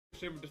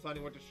stream of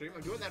deciding what to stream.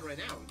 I'm doing that right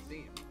now, it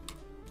seems.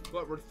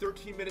 What, we're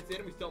 13 minutes in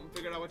and we still haven't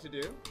figured out what to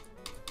do?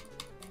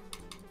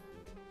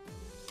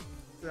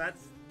 So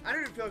that's... I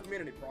don't even feel like we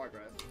made any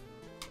progress.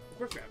 Of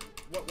course we have.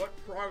 What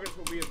progress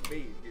will we have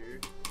made,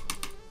 dude?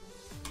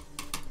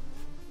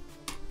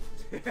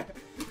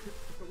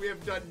 We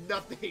have done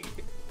nothing.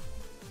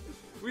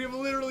 We have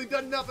literally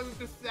done nothing. We've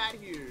just sat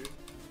here.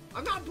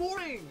 I'm not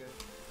boring.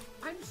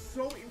 I'm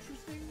so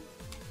interesting.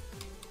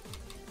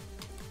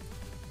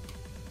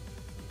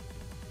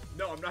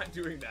 No, I'm not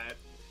doing that.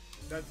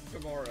 That's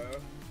tomorrow.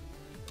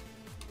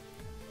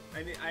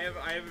 I need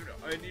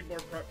more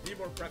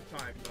prep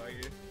time,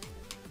 Doggy.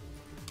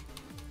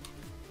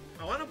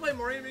 I want to play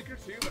Mario Maker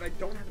 2, but I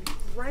don't have any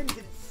friends.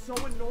 It's so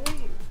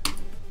annoying.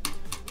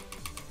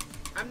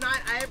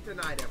 I have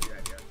denied every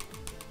idea.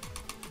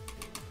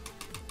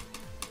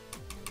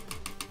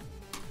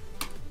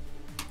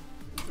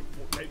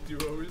 Fortnite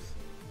duos.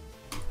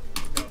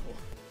 No.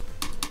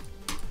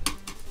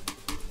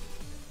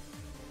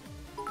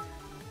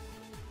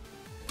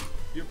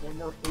 You have one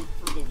more hope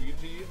for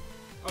Luigi?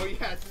 Oh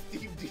yeah,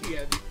 Steam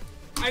DM.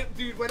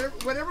 Dude,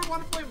 whenever I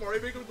want to play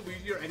Mario Maker with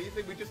Luigi or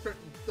anything, we just start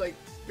like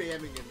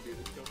spamming him, dude.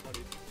 It's so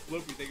funny.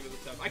 Loki thinking of the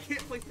stuff. I can't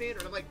play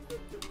standard. I'm like, I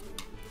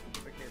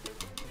can't do it.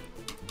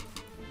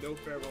 No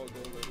farewell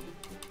golden.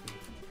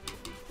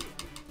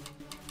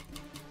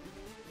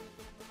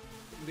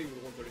 I'm thinking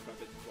of 135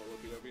 bits as well,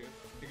 Loki over here.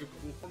 Think of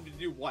cool form to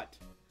do what?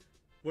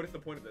 What is the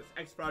point of this?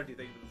 X Prodigy,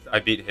 thank you for the stuff. I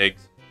beat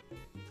Higgs.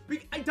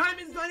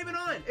 Diamond's not even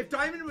on. If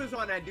Diamond was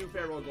on, I'd do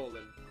farewell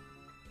golden.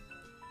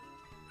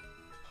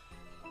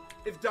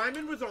 If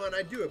Diamond was on,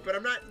 I'd do it, but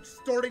I'm not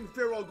starting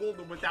Farewell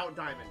Golden without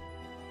Diamond.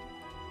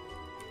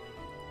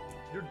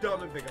 You're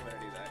dumb if you think I'm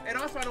gonna do that. And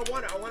also, I don't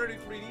want it. I want to do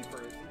 3D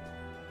first.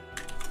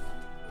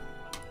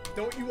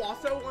 Don't you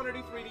also want to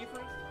do 3D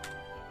first?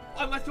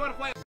 Unless you want to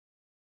play